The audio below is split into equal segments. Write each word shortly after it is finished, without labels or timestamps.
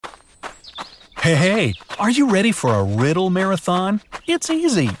Hey, are you ready for a riddle marathon? It's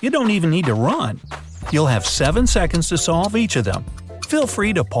easy, you don't even need to run. You'll have 7 seconds to solve each of them. Feel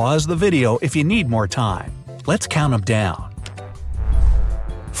free to pause the video if you need more time. Let's count them down.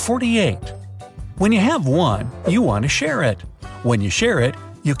 48. When you have one, you want to share it. When you share it,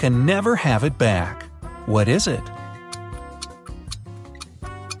 you can never have it back. What is it?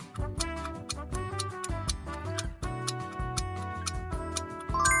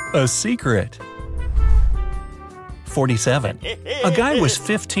 A secret. 47. A guy was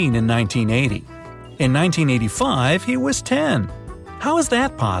 15 in 1980. In 1985, he was 10. How is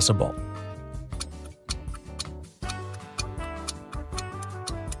that possible?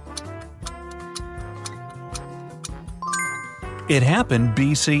 It happened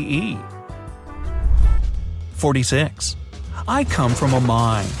BCE. 46. I come from a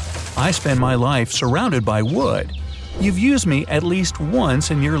mine. I spend my life surrounded by wood. You've used me at least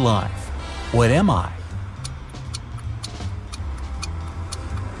once in your life. What am I?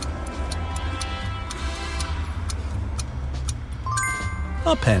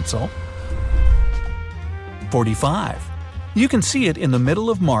 A pencil. 45. You can see it in the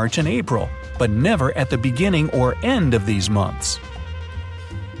middle of March and April, but never at the beginning or end of these months.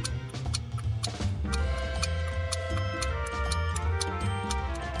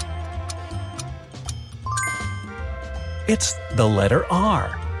 It's the letter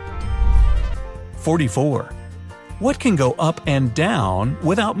R. 44. What can go up and down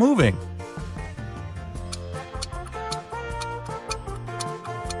without moving?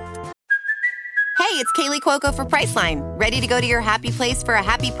 Hey, it's Kaylee Cuoco for Priceline. Ready to go to your happy place for a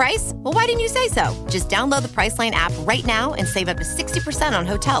happy price? Well, why didn't you say so? Just download the Priceline app right now and save up to 60% on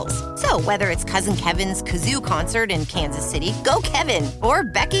hotels. So whether it's Cousin Kevin's Kazoo Concert in Kansas City, go Kevin, or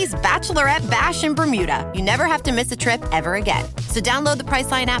Becky's Bachelorette Bash in Bermuda, you never have to miss a trip ever again. So download the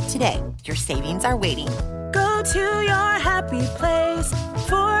Priceline app today. Your savings are waiting. Go to your happy place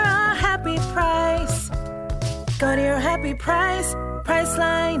for a happy price. Go to your happy price,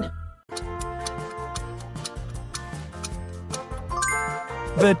 Priceline.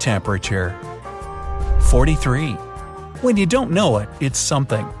 The temperature. 43. When you don't know it, it's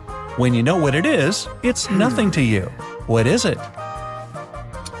something. When you know what it is, it's nothing to you. What is it?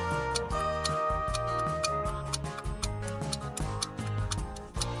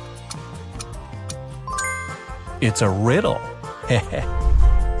 It's a riddle.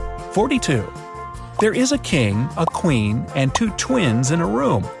 42. There is a king, a queen, and 2 twins in a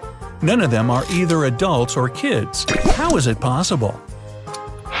room. None of them are either adults or kids. How is it possible?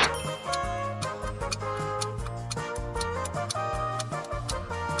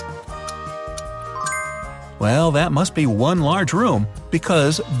 Well, that must be one large room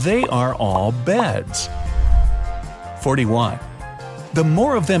because they are all beds. 41. The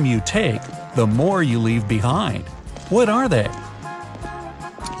more of them you take, the more you leave behind. What are they?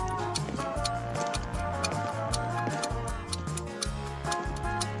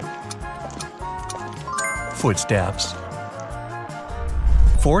 Footsteps.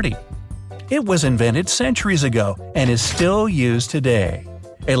 40. It was invented centuries ago and is still used today.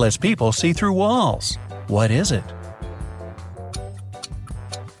 It lets people see through walls. What is it?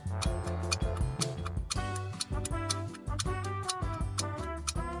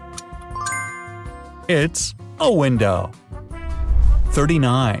 It's a window.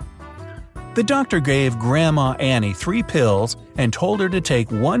 39. The doctor gave Grandma Annie 3 pills and told her to take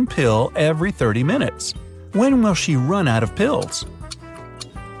 1 pill every 30 minutes. When will she run out of pills?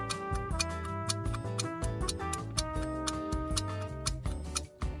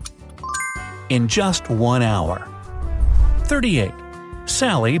 In just 1 hour. 38.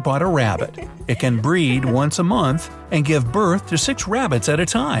 Sally bought a rabbit. It can breed once a month and give birth to 6 rabbits at a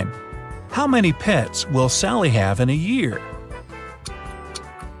time. How many pets will Sally have in a year?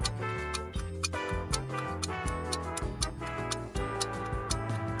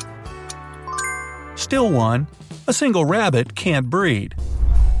 Still one. A single rabbit can't breed.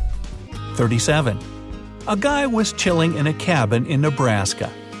 37. A guy was chilling in a cabin in Nebraska.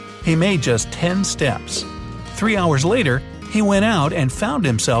 He made just 10 steps. 3 hours later, he went out and found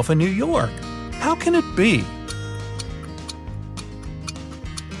himself in New York. How can it be?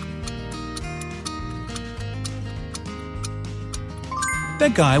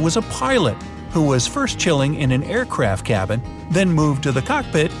 That guy was a pilot who was first chilling in an aircraft cabin, then moved to the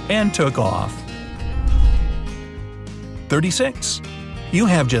cockpit and took off. 36. You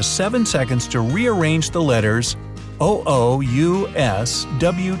have just 7 seconds to rearrange the letters OOUSWTDNERJ.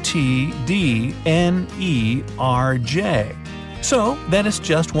 So that is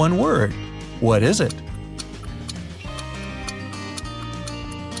just one word. What is it?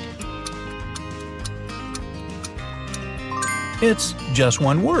 It's just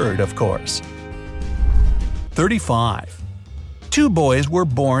one word, of course. 35. Two boys were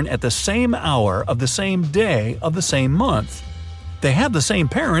born at the same hour of the same day of the same month. They have the same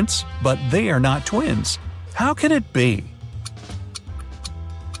parents, but they are not twins. How can it be?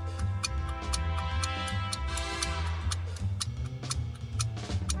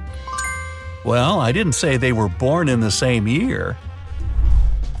 Well, I didn't say they were born in the same year.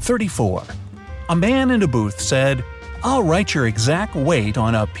 34. A man in a booth said, "I'll write your exact weight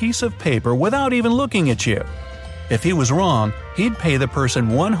on a piece of paper without even looking at you." If he was wrong, he'd pay the person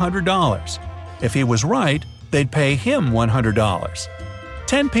 $100. If he was right, they'd pay him $100.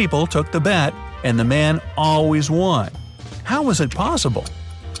 10 people took the bet, and the man always won. How was it possible?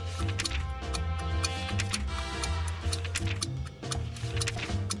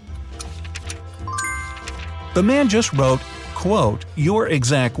 The man just wrote, quote, "your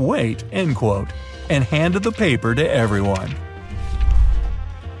exact weight," end quote, and handed the paper to everyone.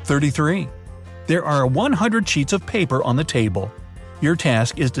 33. There are 100 sheets of paper on the table. Your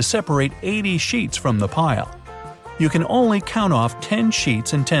task is to separate 80 sheets from the pile. You can only count off 10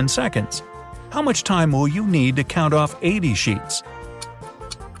 sheets in 10 seconds. How much time will you need to count off 80 sheets?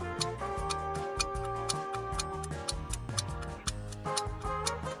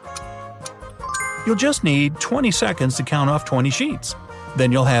 You'll just need 20 seconds to count off 20 sheets.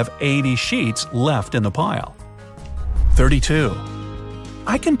 Then you'll have 80 sheets left in the pile. 32.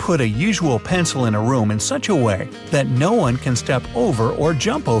 I can put a usual pencil in a room in such a way that no one can step over or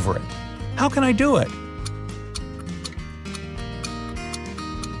jump over it. How can I do it?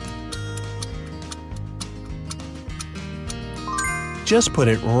 Just put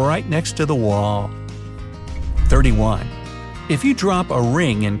it right next to the wall. 31. If you drop a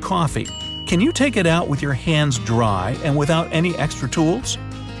ring in coffee, can you take it out with your hands dry and without any extra tools?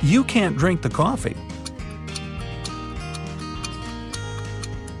 You can't drink the coffee.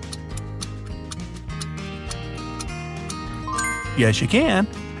 Yes, you can,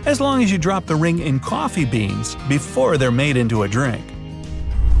 as long as you drop the ring in coffee beans before they're made into a drink.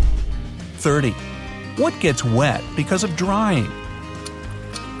 30. What gets wet because of drying?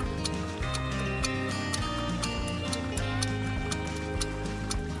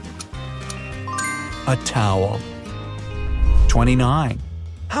 A towel. 29.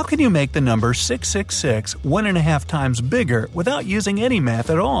 How can you make the number 666 1.5 times bigger without using any math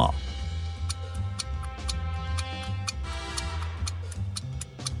at all?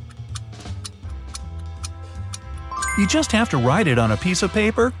 You just have to write it on a piece of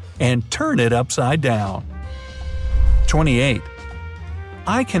paper and turn it upside down. 28.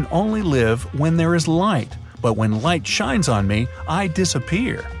 I can only live when there is light, but when light shines on me, I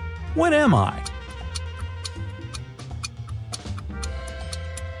disappear. What am I?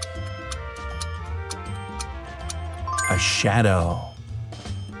 A shadow.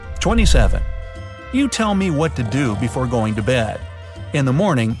 27. You tell me what to do before going to bed. In the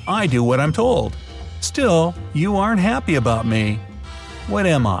morning, I do what I'm told. Still, you aren't happy about me. What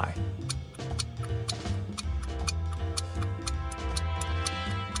am I?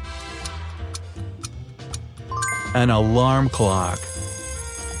 An alarm clock.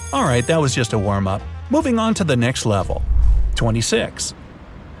 Alright, that was just a warm-up. Moving on to the next level. 26.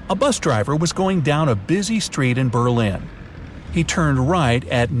 A bus driver was going down a busy street in Berlin. He turned right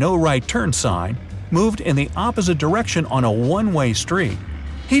at no right turn sign, moved in the opposite direction on a one-way street.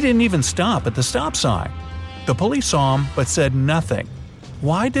 He didn't even stop at the stop sign. The police saw him but said nothing.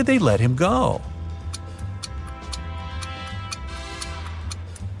 Why did they let him go?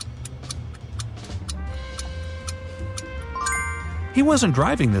 He wasn't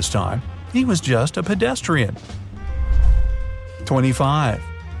driving this time. He was just a pedestrian. 25.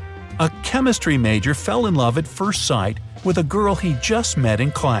 A chemistry major fell in love at first sight with a girl he just met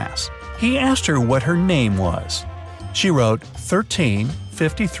in class. He asked her what her name was. She wrote 13,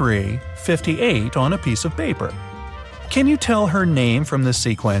 53, 58 on a piece of paper. Can you tell her name from the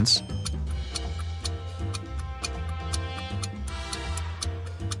sequence?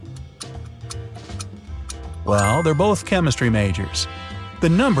 Well, they're both chemistry majors. The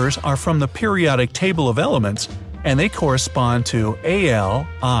numbers are from the periodic table of elements, and they correspond to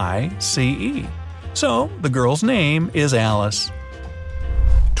ALICE. So, the girl's name is Alice.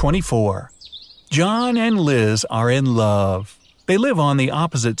 24. John and Liz are in love. They live on the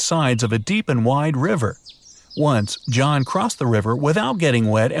opposite sides of a deep and wide river. Once, John crossed the river without getting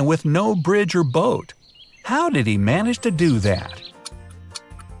wet and with no bridge or boat. How did he manage to do that?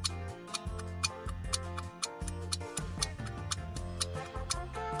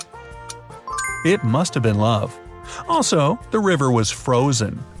 It must have been love. Also, the river was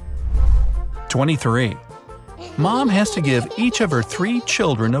frozen. 23. Mom has to give each of her 3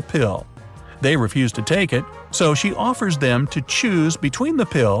 children a pill. They refuse to take it, so she offers them to choose between the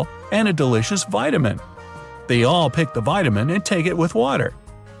pill and a delicious vitamin. They all pick the vitamin and take it with water.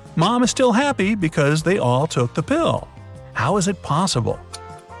 Mom is still happy because they all took the pill. How is it possible?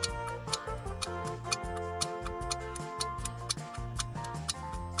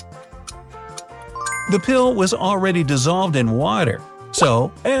 The pill was already dissolved in water,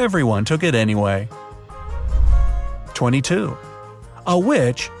 so everyone took it anyway. 22. A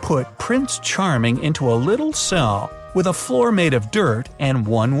witch put Prince Charming into a little cell with a floor made of dirt and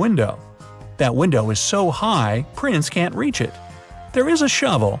one window. That window is so high, Prince can't reach it. There is a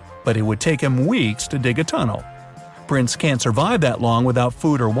shovel, but it would take him weeks to dig a tunnel. Prince can't survive that long without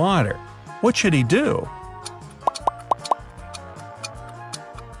food or water. What should he do?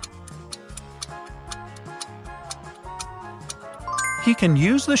 He can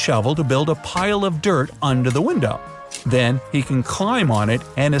use the shovel to build a pile of dirt under the window. Then he can climb on it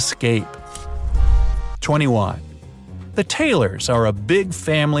and escape. 21. The Taylors are a big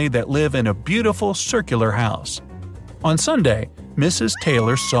family that live in a beautiful circular house. On Sunday, Mrs.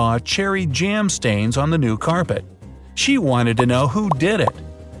 Taylor saw cherry jam stains on the new carpet. She wanted to know who did it.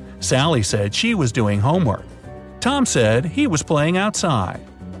 Sally said she was doing homework. Tom said he was playing outside.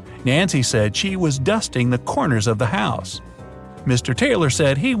 Nancy said she was dusting the corners of the house. Mr. Taylor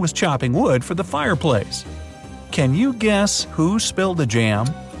said he was chopping wood for the fireplace. Can you guess who spilled the jam?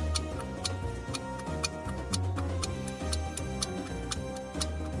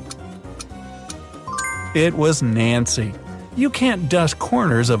 It was Nancy. You can't dust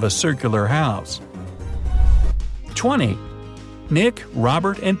corners of a circular house. 20. Nick,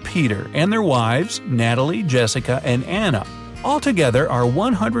 Robert, and Peter and their wives, Natalie, Jessica, and Anna, all together are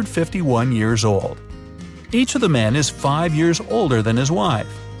 151 years old. Each of the men is 5 years older than his wife.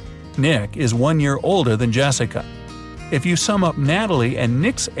 Nick is 1 year older than Jessica. If you sum up Natalie and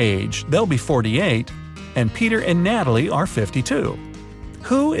Nick's age, they'll be 48, and Peter and Natalie are 52.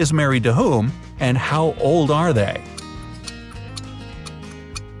 Who is married to whom, and how old are they?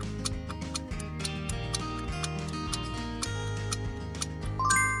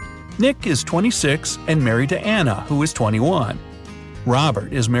 Nick is 26 and married to Anna, who is 21.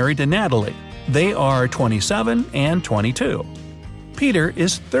 Robert is married to Natalie. They are 27 and 22. Peter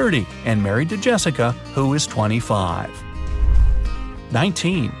is 30 and married to Jessica, who is 25.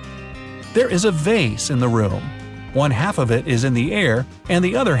 19. There is a vase in the room. One half of it is in the air and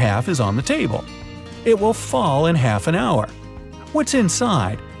the other half is on the table. It will fall in half an hour. What's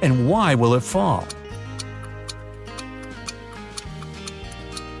inside and why will it fall?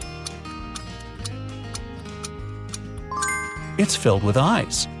 It's filled with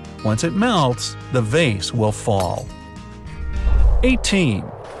ice. Once it melts, the vase will fall. 18.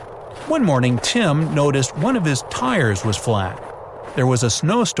 One morning, Tim noticed one of his tires was flat. There was a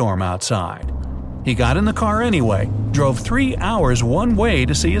snowstorm outside. He got in the car anyway, drove 3 hours one way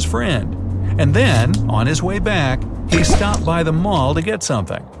to see his friend. And then, on his way back, he stopped by the mall to get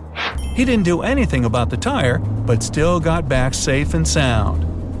something. He didn't do anything about the tire, but still got back safe and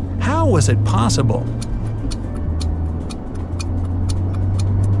sound. How was it possible?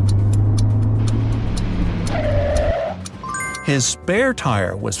 His spare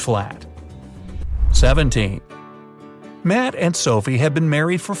tire was flat. 17. Matt and Sophie have been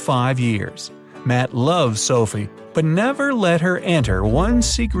married for 5 years. Matt loves Sophie, but never let her enter one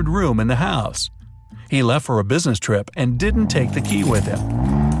secret room in the house. He left for a business trip and didn't take the key with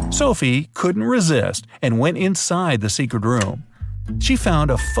him. Sophie couldn't resist and went inside the secret room. She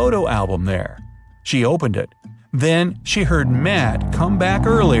found a photo album there. She opened it. Then she heard Matt come back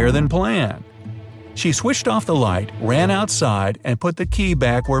earlier than planned. She switched off the light, ran outside, and put the key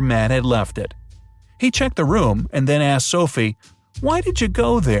back where Matt had left it. He checked the room and then asked Sophie, "Why did you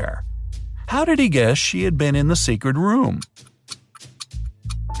go there?" How did he guess she had been in the secret room?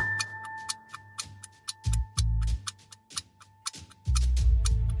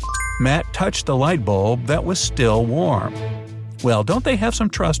 Matt touched the light bulb that was still warm. Well, don't they have some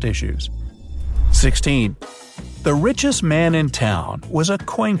trust issues? 16. The richest man in town was a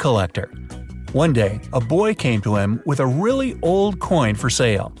coin collector. One day, a boy came to him with a really old coin for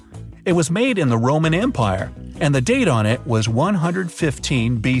sale. It was made in the Roman Empire, and the date on it was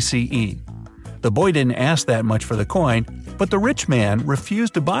 115 BCE. The boy didn't ask that much for the coin, but the rich man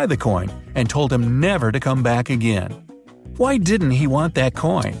refused to buy the coin and told him never to come back again. Why didn't he want that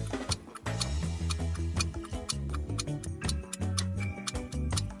coin?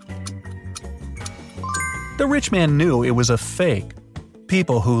 The rich man knew it was a fake.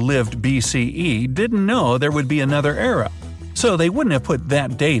 People who lived BCE didn't know there would be another era, so they wouldn't have put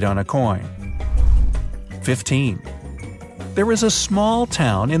that date on a coin. 15. There is a small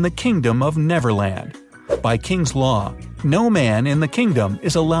town in the kingdom of Neverland. By king's law, no man in the kingdom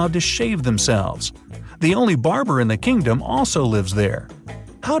is allowed to shave themselves. The only barber in the kingdom also lives there.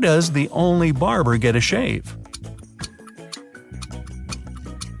 How does the only barber get a shave?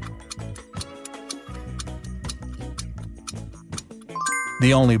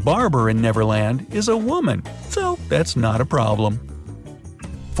 The only barber in Neverland is a woman, so that's not a problem.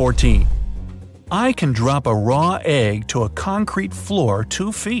 14. I can drop a raw egg to a concrete floor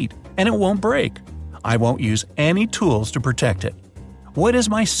 2 feet, and it won't break. I won't use any tools to protect it. What is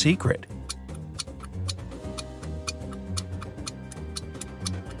my secret?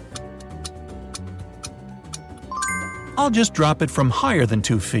 I'll just drop it from higher than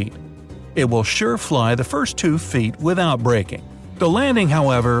 2 feet. It will sure fly the first 2 feet without breaking. The landing,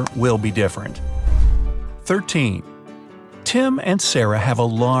 however, will be different. 13. Tim and Sarah have a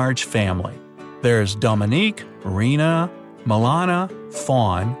large family. There's Dominique, Rena, Milana,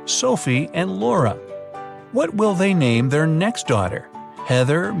 Fawn, Sophie, and Laura. What will they name their next daughter?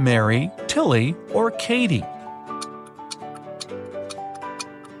 Heather, Mary, Tilly, or Katie?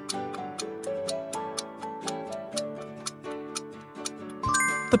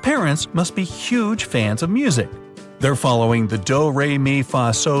 The parents must be huge fans of music. They're following the do, re, mi,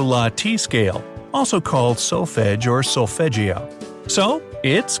 fa, sol, la, ti scale, also called solfege or solfeggio. So,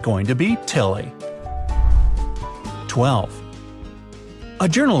 it's going to be Tilly. 12. A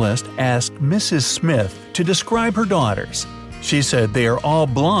journalist asked Mrs. Smith to describe her daughters. She said they are all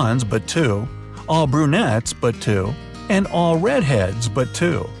blondes but 2, all brunettes but 2, and all redheads but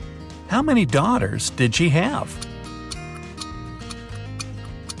 2. How many daughters did she have?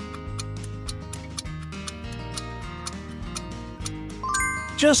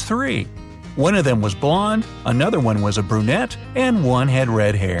 Just 3. One of them was blonde, another one was a brunette, and one had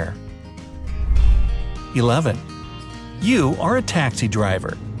red hair. 11. You are a taxi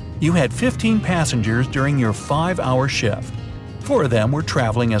driver. You had 15 passengers during your 5-hour shift. 4 of them were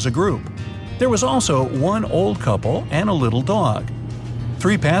traveling as a group. There was also one old couple and a little dog.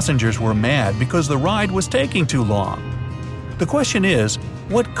 3 passengers were mad because the ride was taking too long. The question is,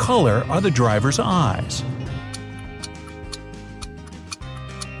 what color are the driver's eyes?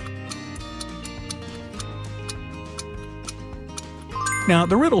 Now,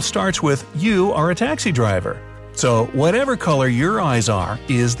 the riddle starts with "You are a taxi driver." So, whatever color your eyes are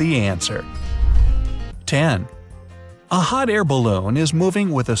is the answer. 10. A hot air balloon is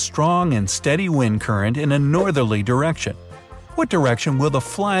moving with a strong and steady wind current in a northerly direction. What direction will the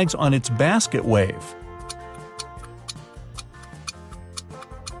flags on its basket wave?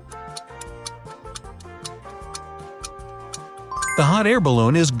 The hot air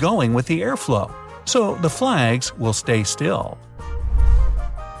balloon is going with the airflow, so the flags will stay still.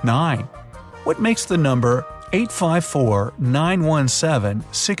 9. What makes the number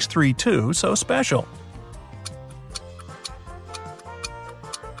 854-917-632 so special?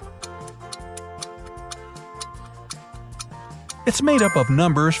 It's made up of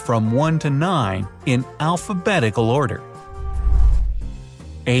numbers from 1 to 9 in alphabetical order.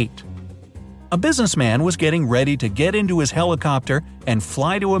 8. A businessman was getting ready to get into his helicopter and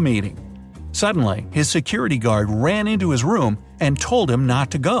fly to a meeting. Suddenly, his security guard ran into his room and told him not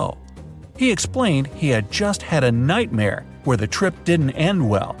to go. He explained he had just had a nightmare where the trip didn't end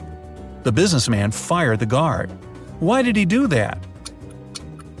well. The businessman fired the guard. Why did he do that?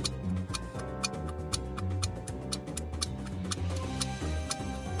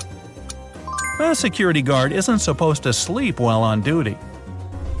 A security guard isn't supposed to sleep while on duty.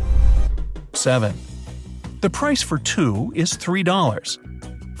 7. The price for 2 is $3.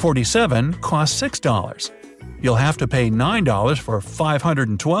 47 costs $6. You'll have to pay $9 for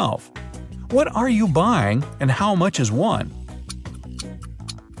 512. What are you buying and how much is one?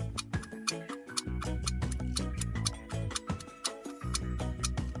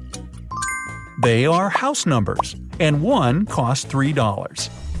 They are house numbers, and one costs $3.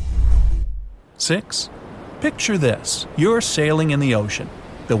 6. Picture this. You're sailing in the ocean.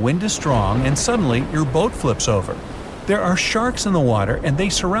 The wind is strong and suddenly your boat flips over. There are sharks in the water and they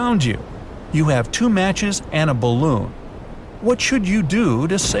surround you. You have 2 matches and a balloon. What should you do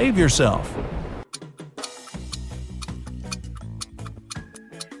to save yourself?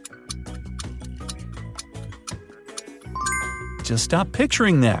 Just stop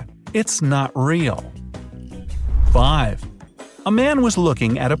picturing that. It's not real. 5. A man was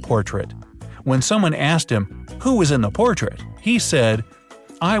looking at a portrait. When someone asked him who was in the portrait, he said,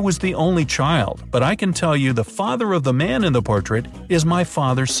 "I was the only child, but I can tell you the father of the man in the portrait is my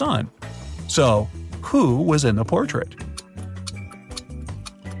father's son." So, who was in the portrait?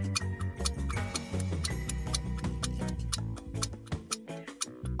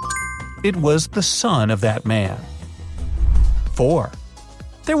 It was the son of that man. 4.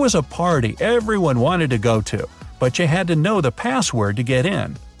 There was a party everyone wanted to go to, but you had to know the password to get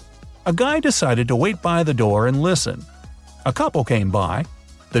in. A guy decided to wait by the door and listen. A couple came by.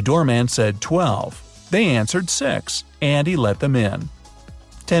 The doorman said 12. They answered 6, and he let them in.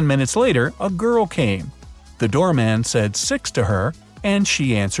 10 minutes later, a girl came. The doorman said 6 to her, and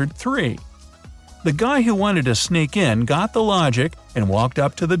she answered 3. The guy who wanted to sneak in got the logic and walked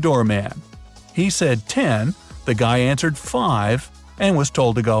up to the doorman. He said 10, the guy answered 5, and was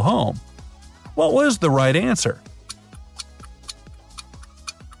told to go home. What was the right answer?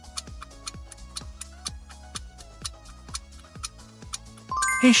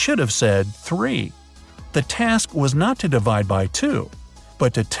 He should have said 3. The task was not to divide by 2,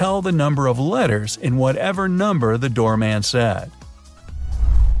 but to tell the number of letters in whatever number the doorman said.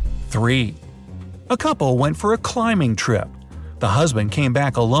 3. A couple went for a climbing trip. The husband came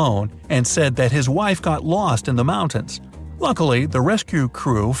back alone and said that his wife got lost in the mountains. Luckily, the rescue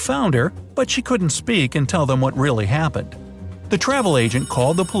crew found her, but she couldn't speak and tell them what really happened. The travel agent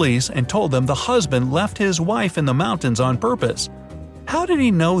called the police and told them the husband left his wife in the mountains on purpose. How did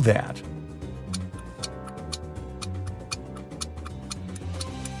he know that?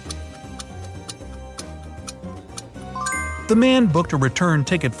 The man booked a return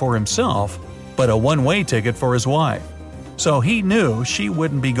ticket for himself, but a one-way ticket for his wife, so he knew she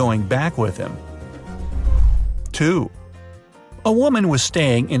wouldn't be going back with him. 2. A woman was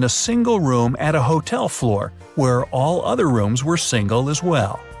staying in a single room at a hotel floor where all other rooms were single as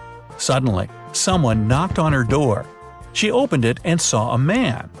well. Suddenly, someone knocked on her door. She opened it and saw a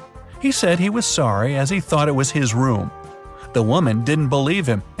man. He said he was sorry as he thought it was his room. The woman didn't believe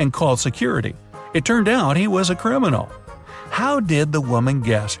him and called security. It turned out he was a criminal. How did the woman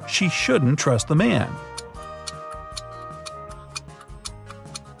guess she shouldn't trust the man?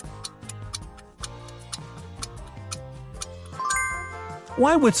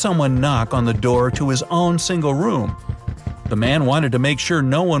 Why would someone knock on the door to his own single room? The man wanted to make sure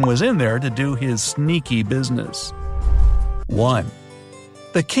no one was in there to do his sneaky business. 1.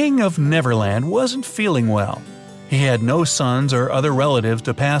 The king of Neverland wasn't feeling well. He had no sons or other relatives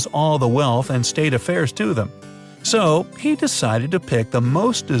to pass all the wealth and state affairs to them. So he decided to pick the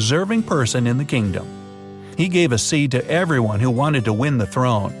most deserving person in the kingdom. He gave a seed to everyone who wanted to win the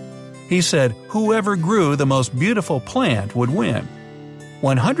throne. He said whoever grew the most beautiful plant would win.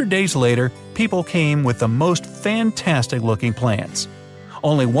 100 days later, people came with the most fantastic-looking plants.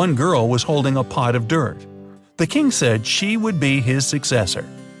 Only one girl was holding a pot of dirt. The king said she would be his successor.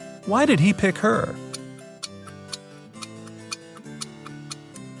 Why did he pick her?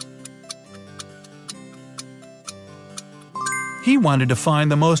 He wanted to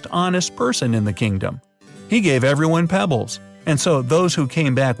find the most honest person in the kingdom. He gave everyone pebbles, and so those who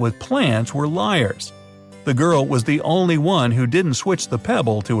came back with plants were liars. The girl was the only one who didn't switch the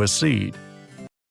pebble to a seed.